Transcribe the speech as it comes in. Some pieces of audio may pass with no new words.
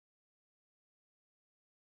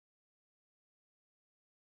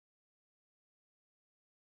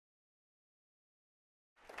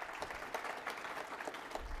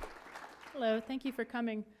Hello, thank you for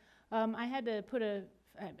coming. I had to put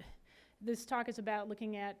this talk is about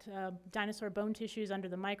looking at dinosaur bone tissues under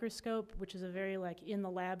the microscope, which is a very in the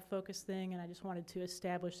lab focused thing, and I just wanted to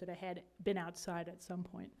establish that I had been outside at some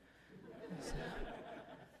point. So.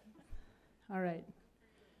 All right.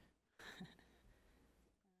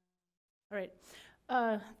 All right.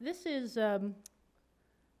 This is,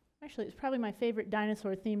 actually, it's probably my favorite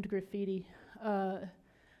dinosaur-themed graffiti.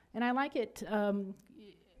 And I like it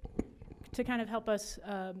to kind of help us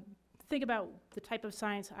think about the type of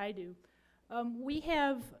science I do. We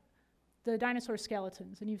have the dinosaur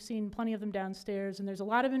skeletons, and you've seen plenty of them downstairs, and there's a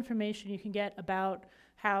lot of information you can get about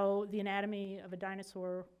how the anatomy of a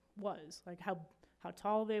dinosaur was, like how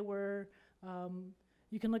tall they were.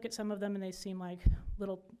 You can look at some of them and they seem like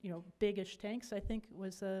little, biggish tanks, I think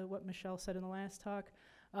was what Michelle said in the last talk.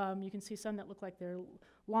 You can see some that look like they're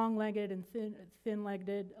long-legged and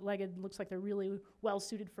thin-legged, looks like they're really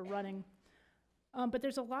well-suited for running. But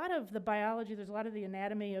there's a lot of the biology, there's a lot of the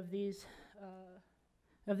anatomy of these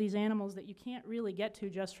animals that you can't really get to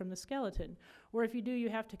just from the skeleton. Or if you do, you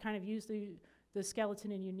have to kind of use the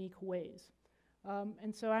skeleton in unique ways.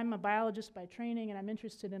 And so I'm a biologist by training, and I'm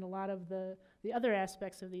interested in a lot of the other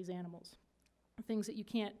aspects of these animals, things that you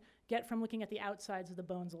can't get from looking at the outsides of the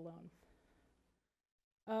bones alone.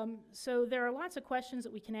 So there are lots of questions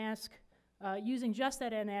that we can ask using just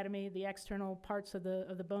that anatomy, the external parts of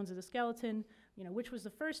the bones of the skeleton. Which was the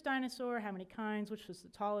first dinosaur, how many kinds, which was the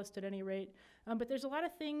tallest at any rate. But there's a lot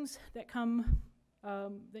of things that come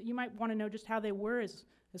that you might want to know just how they were as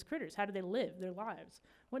critters. How did they live their lives?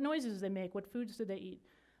 What noises did they make? What foods did they eat?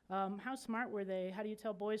 How smart were they? How do you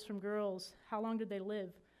tell boys from girls? How long did they live?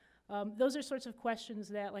 Those are sorts of questions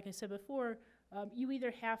that, like I said before, you either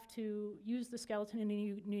have to use the skeleton in a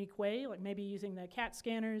unique way, like maybe using the CAT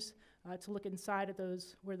scanners to look inside at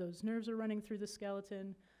where those nerves are running through the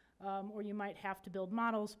skeleton, or you might have to build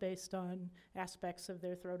models based on aspects of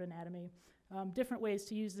their throat anatomy. Different ways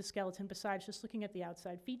to use the skeleton besides just looking at the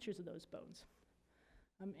outside features of those bones.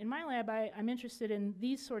 In my lab, I'm interested in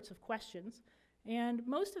these sorts of questions, and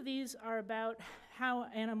most of these are about how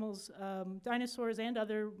animals, dinosaurs and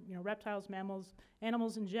other reptiles, mammals,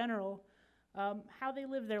 animals in general, how they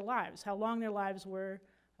live their lives, how long their lives were,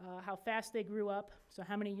 how fast they grew up, so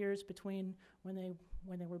how many years between when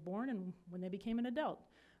they were born and when they became an adult.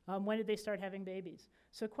 When did they start having babies?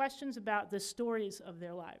 So questions about the stories of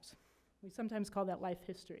their lives. We sometimes call that life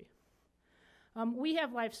history. We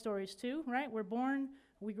have life stories too, right? We're born,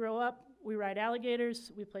 we grow up, we ride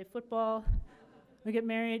alligators, we play football, we get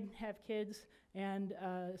married, have kids, and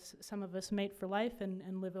some of us mate for life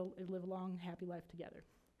and live a long, happy life together.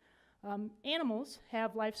 Animals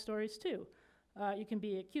have life stories too. You can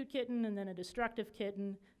be a cute kitten and then a destructive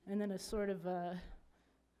kitten and then a sort of,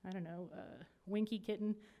 winky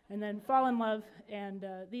kitten, and then fall in love, and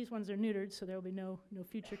these ones are neutered, so there will be no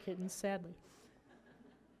future kittens, sadly.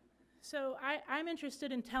 So I'm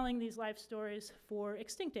interested in telling these life stories for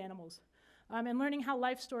extinct animals and learning how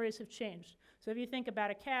life stories have changed. So if you think about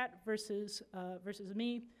a cat versus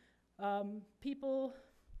me, people,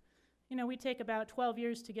 we take about 12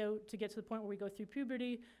 years to get to the point where we go through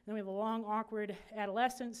puberty, and then we have a long, awkward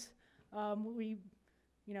adolescence.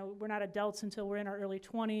 We're not adults until we're in our early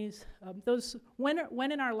 20s.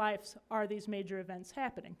 When in our lives are these major events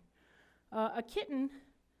happening? A kitten,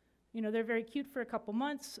 they're very cute for a couple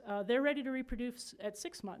months. They're ready to reproduce at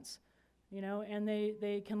 6 months, and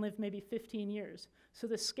they can live maybe 15 years. So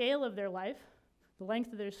the scale of their life, the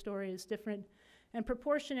length of their story is different, and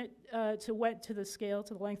proportionate to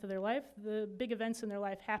the length of their life, the big events in their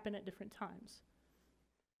life happen at different times.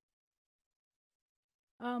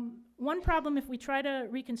 One problem if we try to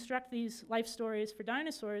reconstruct these life stories for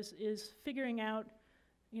dinosaurs is figuring out,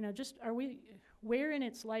 where in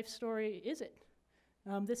its life story is it?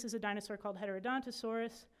 This is a dinosaur called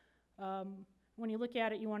Heterodontosaurus. When you look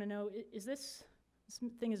at it, you want to know, this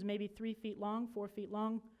thing is maybe 3 feet long, 4 feet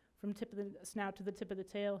long, from tip of the snout to the tip of the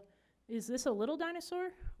tail. Is this a little dinosaur,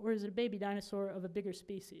 or is it a baby dinosaur of a bigger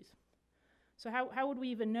species? So how would we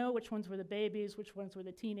even know which ones were the babies, which ones were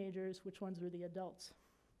the teenagers, which ones were the adults?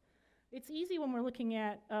 It's easy when we're looking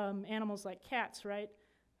at animals like cats, right?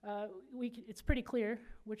 It's pretty clear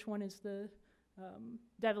which one is the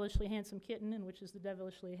devilishly handsome kitten and which is the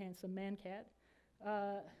devilishly handsome man cat.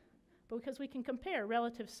 But because we can compare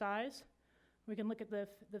relative size, we can look at the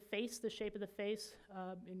face, the shape of the face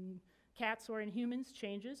in cats or in humans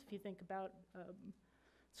changes. If you think about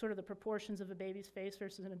sort of the proportions of a baby's face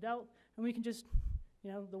versus an adult, and we can just,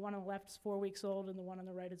 the one on the left is 4 weeks old and the one on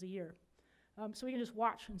the right is a year. So we can just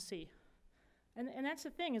watch and see. And that's the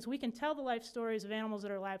thing, is we can tell the life stories of animals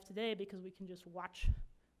that are alive today because we can just watch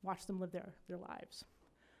watch them live their lives.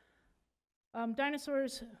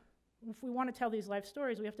 Dinosaurs, if we want to tell these life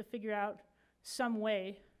stories, we have to figure out some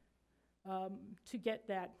way to get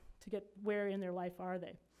where in their life are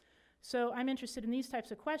they. So I'm interested in these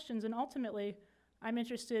types of questions, and ultimately I'm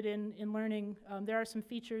interested in learning, there are some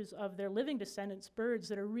features of their living descendants, birds,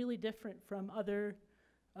 that are really different from other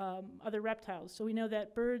reptiles. So we know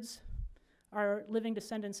that birds are living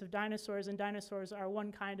descendants of dinosaurs, and dinosaurs are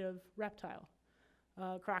one kind of reptile.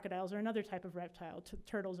 Crocodiles are another type of reptile.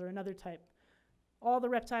 Turtles are another type. All the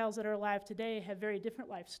reptiles that are alive today have very different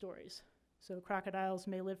life stories. So crocodiles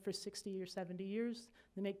may live for 60 or 70 years.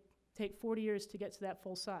 They may take 40 years to get to that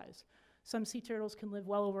full size. Some sea turtles can live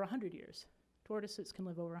well over 100 years. Tortoises can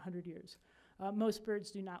live over 100 years. Most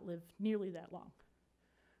birds do not live nearly that long.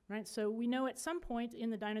 Right? So we know at some point in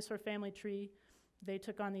the dinosaur family tree, they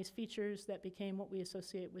took on these features that became what we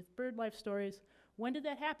associate with bird life stories. When did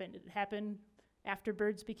that happen? Did it happen after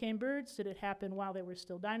birds became birds? Did it happen while they were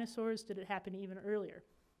still dinosaurs? Did it happen even earlier?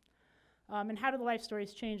 And how did the life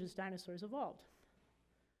stories change as dinosaurs evolved?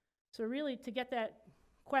 So really, to get that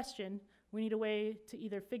question, we need a way to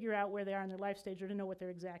either figure out where they are in their life stage or to know what their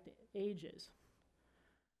exact age is.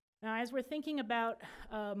 Now, as we're thinking about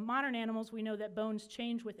modern animals, we know that bones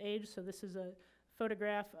change with age. So this is a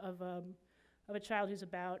photograph of a child who's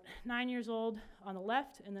about 9 years old on the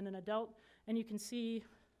left, and then an adult. And you can see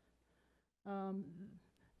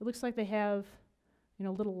it looks like they have,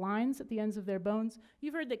 little lines at the ends of their bones.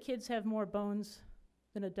 You've heard that kids have more bones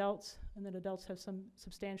than adults, and that adults have some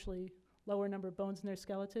substantially lower number of bones in their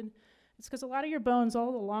skeleton. It's because a lot of your bones,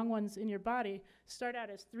 all the long ones in your body, start out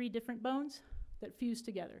as 3 different bones that fuse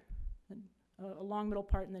together, and a long middle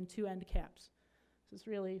part and then 2 end caps. So it's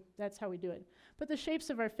really, that's how we do it. But the shapes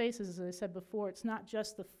of our faces, as I said before, it's not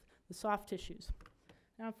just the soft tissues.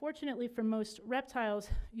 Now, unfortunately, for most reptiles,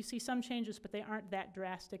 you see some changes, but they aren't that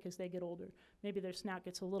drastic as they get older. Maybe their snout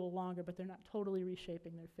gets a little longer, but they're not totally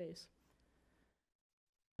reshaping their face.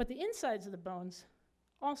 But the insides of the bones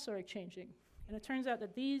also are changing. And it turns out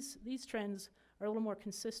that these trends are a little more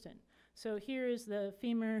consistent. So here is the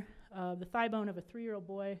femur, the thigh bone of a 3-year-old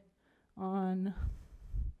boy on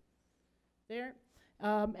there.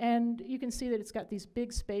 And you can see that it's got these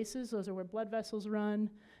big spaces. Those are where blood vessels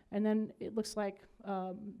run. And then it looks like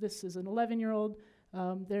this is an 11-year-old.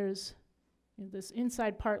 There's this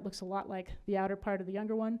inside part looks a lot like the outer part of the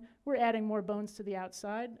younger one. We're adding more bones to the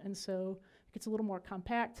outside, and so it gets a little more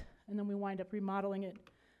compact. And then we wind up remodeling it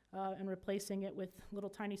and replacing it with little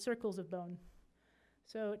tiny circles of bone.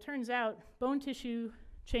 So it turns out bone tissue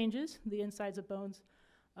changes, the insides of bones,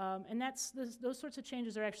 and those sorts of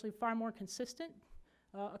changes are actually far more consistent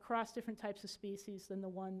across different types of species than the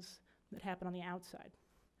ones that happen on the outside.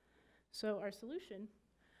 So our solution,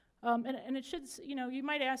 and it should, you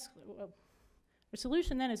might ask, our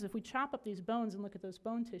solution then is if we chop up these bones and look at those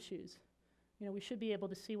bone tissues, we should be able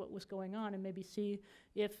to see what was going on and maybe see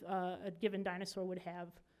if a given dinosaur would have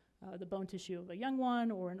the bone tissue of a young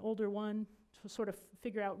one or an older one to sort of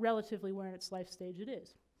figure out relatively where in its life stage it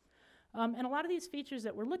is. And a lot of these features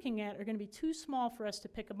that we're looking at are going to be too small for us to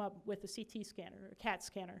pick them up with a CT scanner or a CAT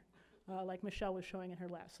scanner, like Michelle was showing in her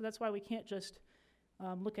lab. So that's why we can't just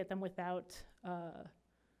look at them without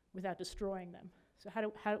destroying them. So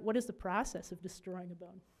what is the process of destroying a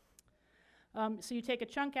bone? So you take a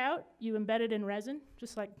chunk out, you embed it in resin,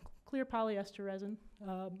 just like clear polyester resin.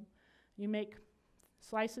 You make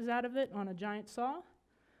slices out of it on a giant saw.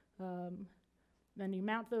 Then you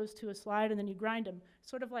mount those to a slide, and then you grind them.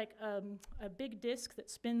 Sort of like a big disc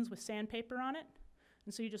that spins with sandpaper on it.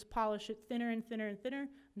 And so you just polish it thinner and thinner and thinner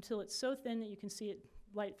until it's so thin that you can see it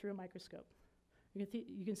light through a microscope. You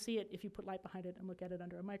can see it if you put light behind it and look at it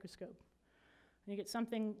under a microscope. And you get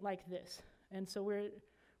something like this. And so we're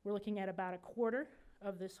looking at about a quarter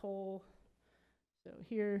of this whole. So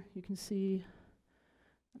here you can see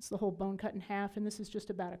that's the whole bone cut in half, and this is just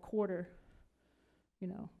about a quarter,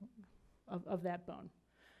 of that bone.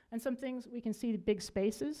 And some things, we can see the big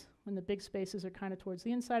spaces, when the big spaces are kind of towards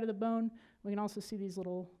the inside of the bone. We can also see these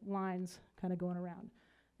little lines kind of going around.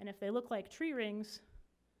 And if they look like tree rings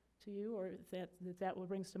to you, or if that what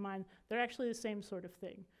brings to mind, they're actually the same sort of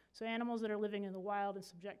thing. So animals that are living in the wild and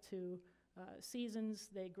subject to seasons,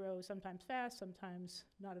 they grow sometimes fast, sometimes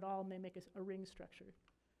not at all, and they make a ring structure.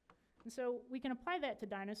 And so we can apply that to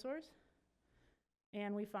dinosaurs,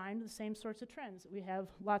 and we find the same sorts of trends. We have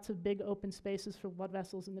lots of big open spaces for blood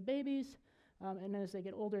vessels in the babies, and as they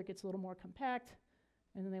get older, it gets a little more compact,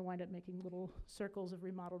 and then they wind up making little circles of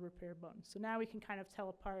remodeled repair bones. So now we can kind of tell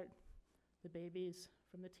apart the babies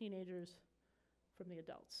from the teenagers from the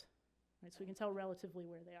adults. Right? So we can tell relatively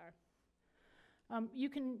where they are. You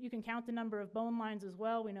can count the number of bone lines as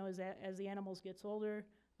well. We know as the animals gets older,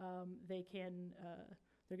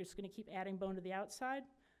 they're just going to keep adding bone to the outside.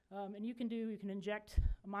 And you can inject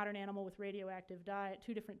a modern animal with radioactive dye at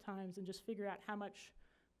 2 different times and just figure out how much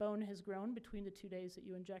bone has grown between the 2 days that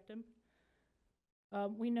you inject them.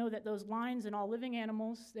 We know that those lines in all living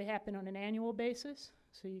animals, they happen on an annual basis.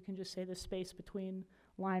 So you can just say the space between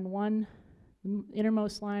line 1, the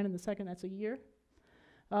innermost line, and the second, that's a year.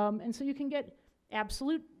 And so you can get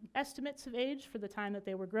absolute estimates of age for the time that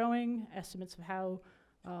they were growing, estimates of how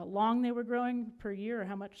long they were growing per year, or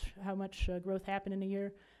how much growth happened in a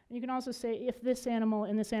year. And you can also say if this animal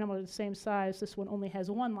and this animal are the same size, this one only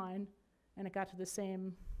has 1 line, and it got to the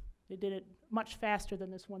same, it did it much faster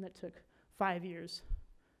than this one that took 5 years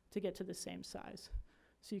to get to the same size.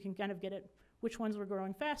 So you can kind of get at which ones were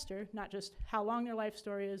growing faster, not just how long their life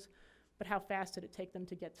story is, but how fast did it take them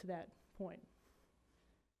to get to that point.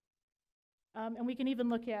 And we can even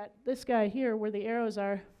look at this guy here where the arrows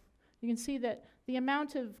are. You can see that the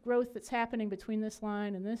amount of growth that's happening between this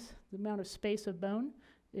line and this, the amount of space of bone,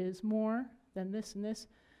 is more than this and this.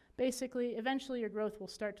 Basically, eventually your growth will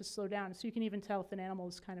start to slow down. So you can even tell if an animal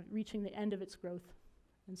is kind of reaching the end of its growth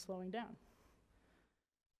and slowing down.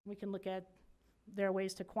 We can look at, there are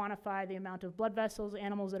ways to quantify the amount of blood vessels.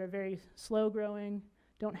 Animals that are very slow growing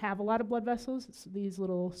don't have a lot of blood vessels. It's these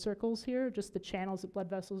little circles here, just the channels that blood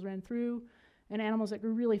vessels ran through. And animals that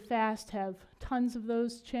grew really fast have tons of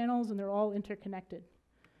those channels, and they're all interconnected.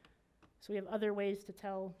 So we have other ways to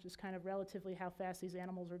tell just kind of relatively how fast these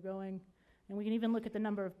animals are going. And we can even look at the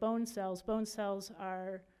number of bone cells. Bone cells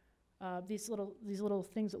are these little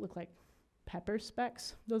things that look like pepper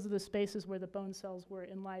specks. Those are the spaces where the bone cells were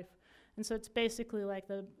in life. And so it's basically like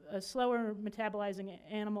a slower metabolizing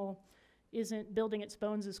animal isn't building its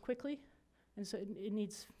bones as quickly. And so it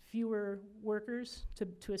needs fewer workers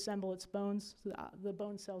to assemble its bones. So the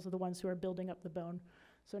bone cells are the ones who are building up the bone.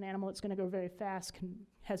 So an animal that's going to go very fast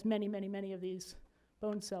has many, many, many of these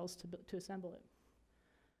bone cells to assemble it.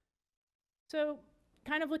 So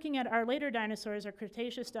kind of looking at our later dinosaurs, our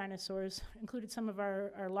Cretaceous dinosaurs, included some of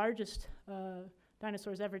our largest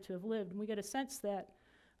dinosaurs ever to have lived. And we get a sense that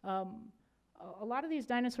a lot of these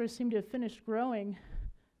dinosaurs seem to have finished growing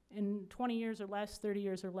in 20 years or less, 30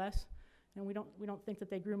 years or less. And we don't think that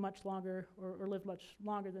they grew much longer or lived much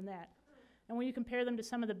longer than that. And when you compare them to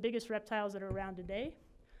some of the biggest reptiles that are around today,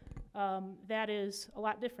 that is a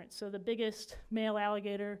lot different. So the biggest male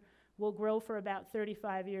alligator will grow for about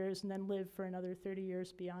 35 years and then live for another 30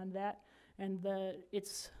 years beyond that. And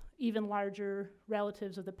its even larger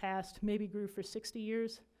relatives of the past maybe grew for 60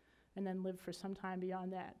 years and then lived for some time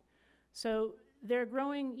beyond that. So they're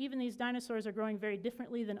growing, even these dinosaurs are growing very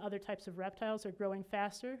differently than other types of reptiles. They're growing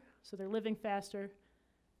faster, so they're living faster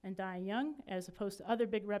and dying young, as opposed to other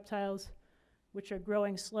big reptiles, which are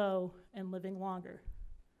growing slow and living longer.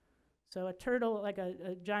 So a turtle, like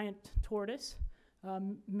a giant tortoise,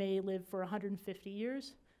 may live for 150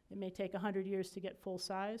 years. It may take 100 years to get full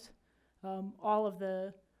size. All of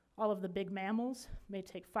the big mammals may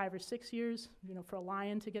take 5 or 6 years, for a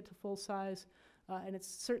lion to get to full size. And it's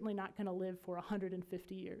certainly not going to live for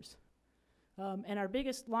 150 years. And our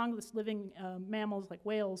biggest, longest living mammals, like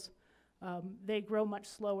whales, they grow much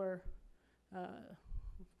slower.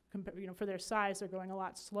 For their size, they're growing a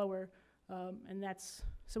lot slower.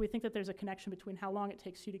 So we think that there's a connection between how long it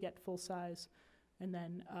takes you to get full size and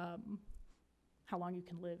then how long you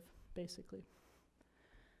can live, basically.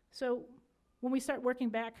 So when we start working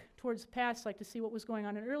back towards the past, like to see what was going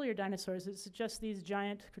on in earlier dinosaurs, it's just these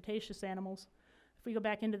giant Cretaceous animals. If we go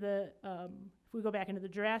back into the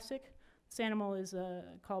Jurassic, this animal is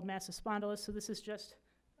called Massospondylus. So this is just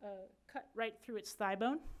cut right through its thigh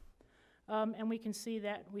bone, and we can see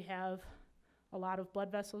that we have a lot of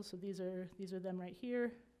blood vessels. So these are them right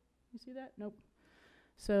here. You see that? Nope.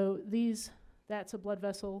 So that's a blood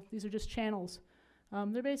vessel. These are just channels.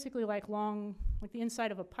 They're basically like the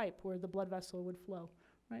inside of a pipe where the blood vessel would flow,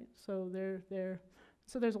 right? So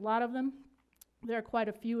so there's a lot of them. There are quite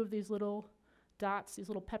a few of these little dots, these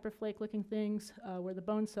little pepper flake looking things where the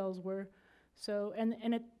bone cells were. So, and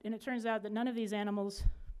it turns out that none of these animals,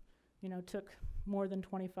 took more than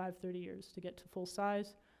 25, 30 years to get to full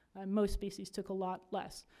size. Most species took a lot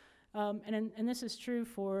less. And this is true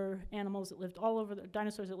for animals that lived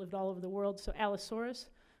dinosaurs that lived all over the world. So Allosaurus,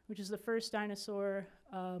 which is the first dinosaur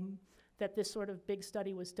that this sort of big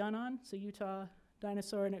study was done on. So Utah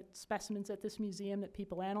dinosaur, and it's specimens at this museum that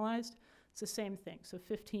people analyzed. It's the same thing. So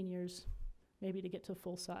 15 years maybe to get to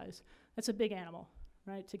full size. That's a big animal,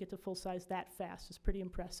 right? To get to full size that fast is pretty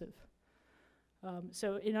impressive.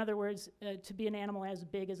 So in other words, to be an animal as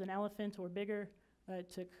big as an elephant or bigger,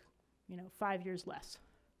 it took 5 years less,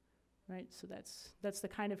 right? So that's the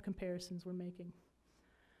kind of comparisons we're making.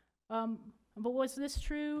 But was this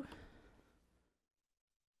true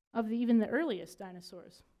of even the earliest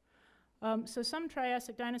dinosaurs? So some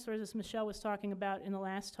Triassic dinosaurs, as Michelle was talking about in the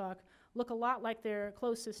last talk, look a lot like their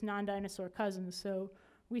closest non-dinosaur cousins. So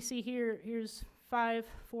we see here's 4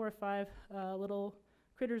 or 5 little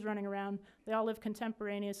critters running around. They all live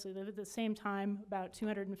contemporaneously, live at the same time, about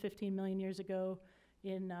 215 million years ago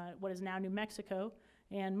in what is now New Mexico.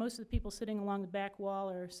 And most of the people sitting along the back wall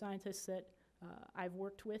are scientists that I've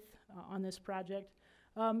worked with on this project.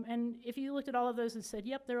 And if you looked at all of those and said,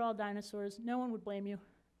 yep, they're all dinosaurs, no one would blame you,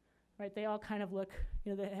 right? They all kind of look,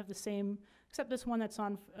 they have the same, except this one that's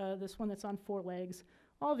on 4 legs.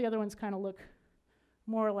 All the other ones kind of look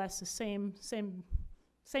more or less the same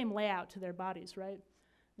layout to their bodies, right?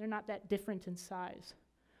 They're not that different in size.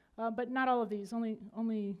 But not all of these,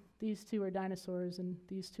 only these 2 are dinosaurs and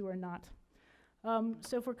these 2 are not.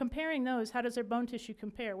 So if we're comparing those, how does their bone tissue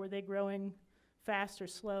compare? Were they growing fast or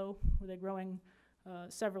slow? Were they growing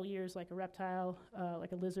several years like a reptile,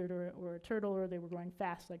 like a lizard or a turtle, or they were growing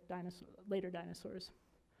fast like later dinosaurs?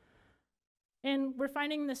 And we're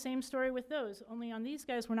finding the same story with those, only on these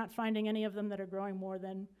guys we're not finding any of them that are growing more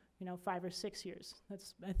than 5 or 6 years.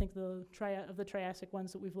 That's, I think, of the Triassic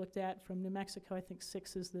ones that we've looked at from New Mexico, I think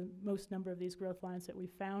 6 is the most number of these growth lines that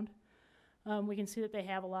we've found. We can see that they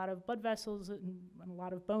have a lot of blood vessels and a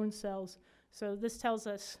lot of bone cells. So this tells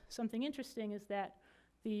us something interesting, is that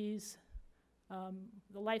these,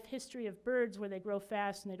 the life history of birds where they grow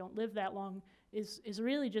fast and they don't live that long is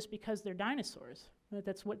really just because they're dinosaurs.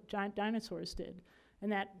 That's what giant dinosaurs did.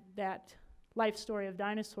 And that life story of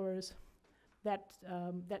dinosaurs,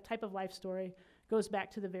 that type of life story goes back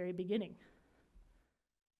to the very beginning.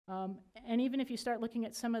 And even if you start looking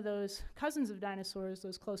at some of those cousins of dinosaurs,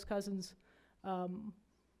 those close cousins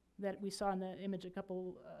that we saw in the image a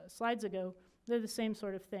couple slides ago, they're the same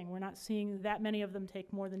sort of thing. We're not seeing that many of them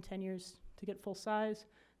take more than 10 years to get full size.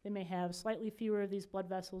 They may have slightly fewer of these blood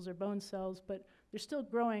vessels or bone cells, but they're still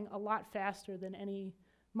growing a lot faster than any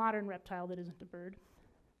modern reptile that isn't a bird.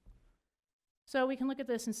 So we can look at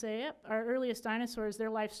this and say, yep, our earliest dinosaurs, their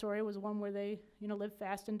life story was one where they lived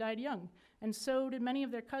fast and died young. And so did many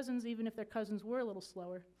of their cousins, even if their cousins were a little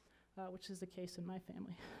slower, which is the case in my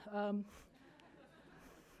family. Not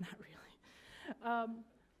really.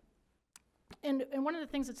 And one of the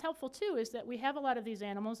things that's helpful too is that we have a lot of these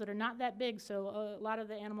animals that are not that big. So a lot of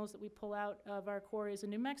the animals that we pull out of our quarries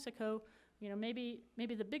in New Mexico, maybe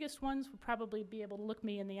the biggest ones would probably be able to look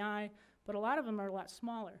me in the eye, but a lot of them are a lot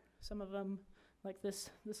smaller. Some of them, like this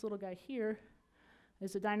little guy here,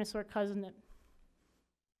 is a dinosaur cousin that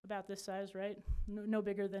about this size, right? No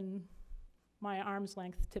bigger than my arm's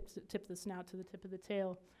length, tip the snout to the tip of the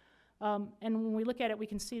tail. And when we look at it, we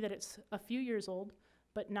can see that it's a few years old,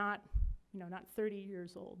 but not 30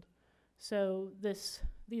 years old. So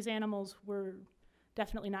these animals were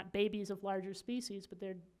definitely not babies of larger species, but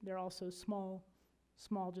they're also small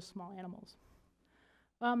animals.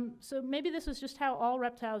 So maybe this is just how all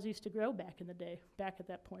reptiles used to grow back in the day, back at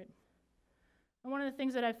that point. And one of the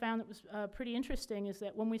things that I found that was pretty interesting is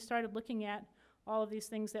that when we started looking at all of these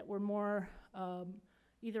things that were more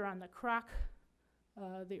either on the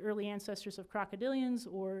the early ancestors of crocodilians,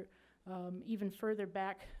 or even further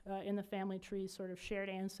back in the family tree, sort of shared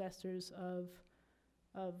ancestors of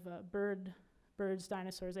birds,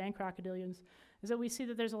 dinosaurs, and crocodilians, is that we see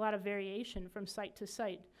that there's a lot of variation from site to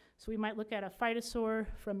site. So we might look at a phytosaur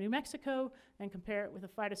from New Mexico and compare it with a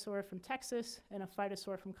phytosaur from Texas and a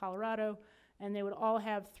phytosaur from Colorado, and they would all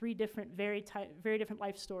have 3 different, very different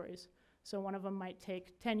life stories. So one of them might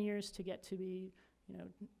take 10 years to get to be,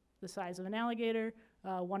 the size of an alligator.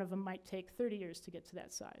 One of them might take 30 years to get to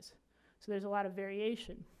that size. So there's a lot of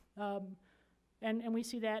variation. And we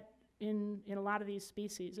see that in a lot of these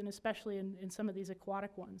species, and especially in some of these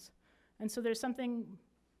aquatic ones. And so there's something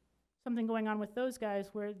going on with those guys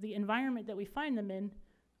where the environment that we find them in,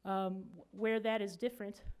 where that is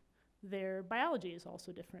different, their biology is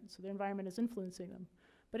also different. So their environment is influencing them.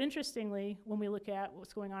 But interestingly, when we look at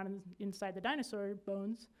what's going on inside the dinosaur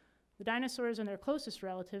bones, the dinosaurs and their closest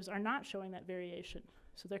relatives are not showing that variation.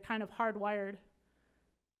 So they're kind of hardwired.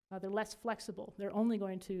 They're less flexible. They're only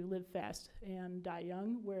going to live fast and die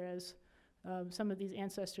young, whereas some of these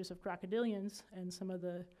ancestors of crocodilians and some of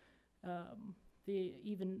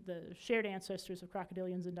even the shared ancestors of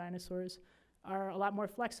crocodilians and dinosaurs are a lot more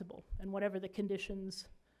flexible. And whatever the conditions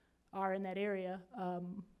are in that area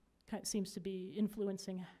seems to be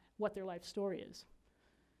influencing what their life story is.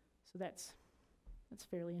 So that's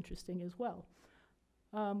fairly interesting as well.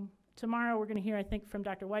 Tomorrow we're going to hear, I think, from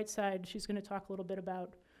Dr. Whiteside. She's going to talk a little bit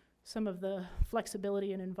about some of the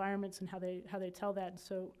flexibility in environments and how they tell that.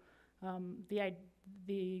 So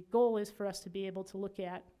the goal is for us to be able to look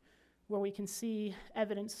at where we can see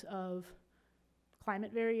evidence of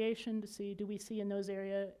climate variation, to see, do we see in those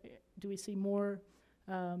areas, do we see more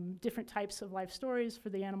different types of life stories for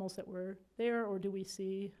the animals that were there, or do we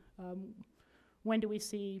see, when do we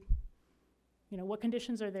see, what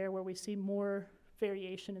conditions are there where we see more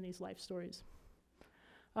variation in these life stories.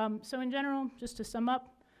 So in general, just to sum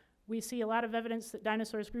up, we see a lot of evidence that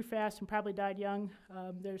dinosaurs grew fast and probably died young.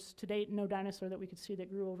 There's to date no dinosaur that we could see that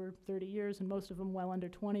grew over 30 years, and most of them well under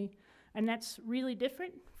 20. And that's really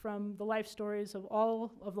different from the life stories of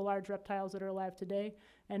all of the large reptiles that are alive today,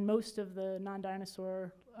 and most of the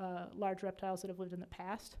non-dinosaur large reptiles that have lived in the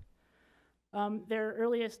past. Their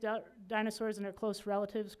earliest dinosaurs and their close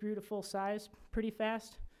relatives grew to full size pretty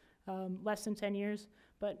fast, less than 10 years,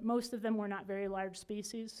 but most of them were not very large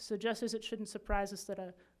species. So just as it shouldn't surprise us that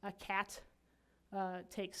a cat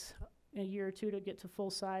takes a year or two to get to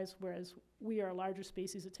full size, whereas we are a larger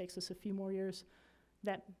species, it takes us a few more years,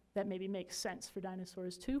 that maybe makes sense for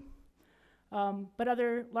dinosaurs too. But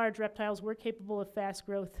other large reptiles were capable of fast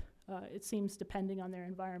growth, it seems, depending on their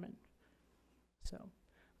environment. So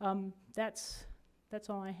that's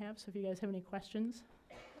all I have. So if you guys have any questions,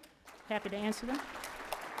 happy to answer them.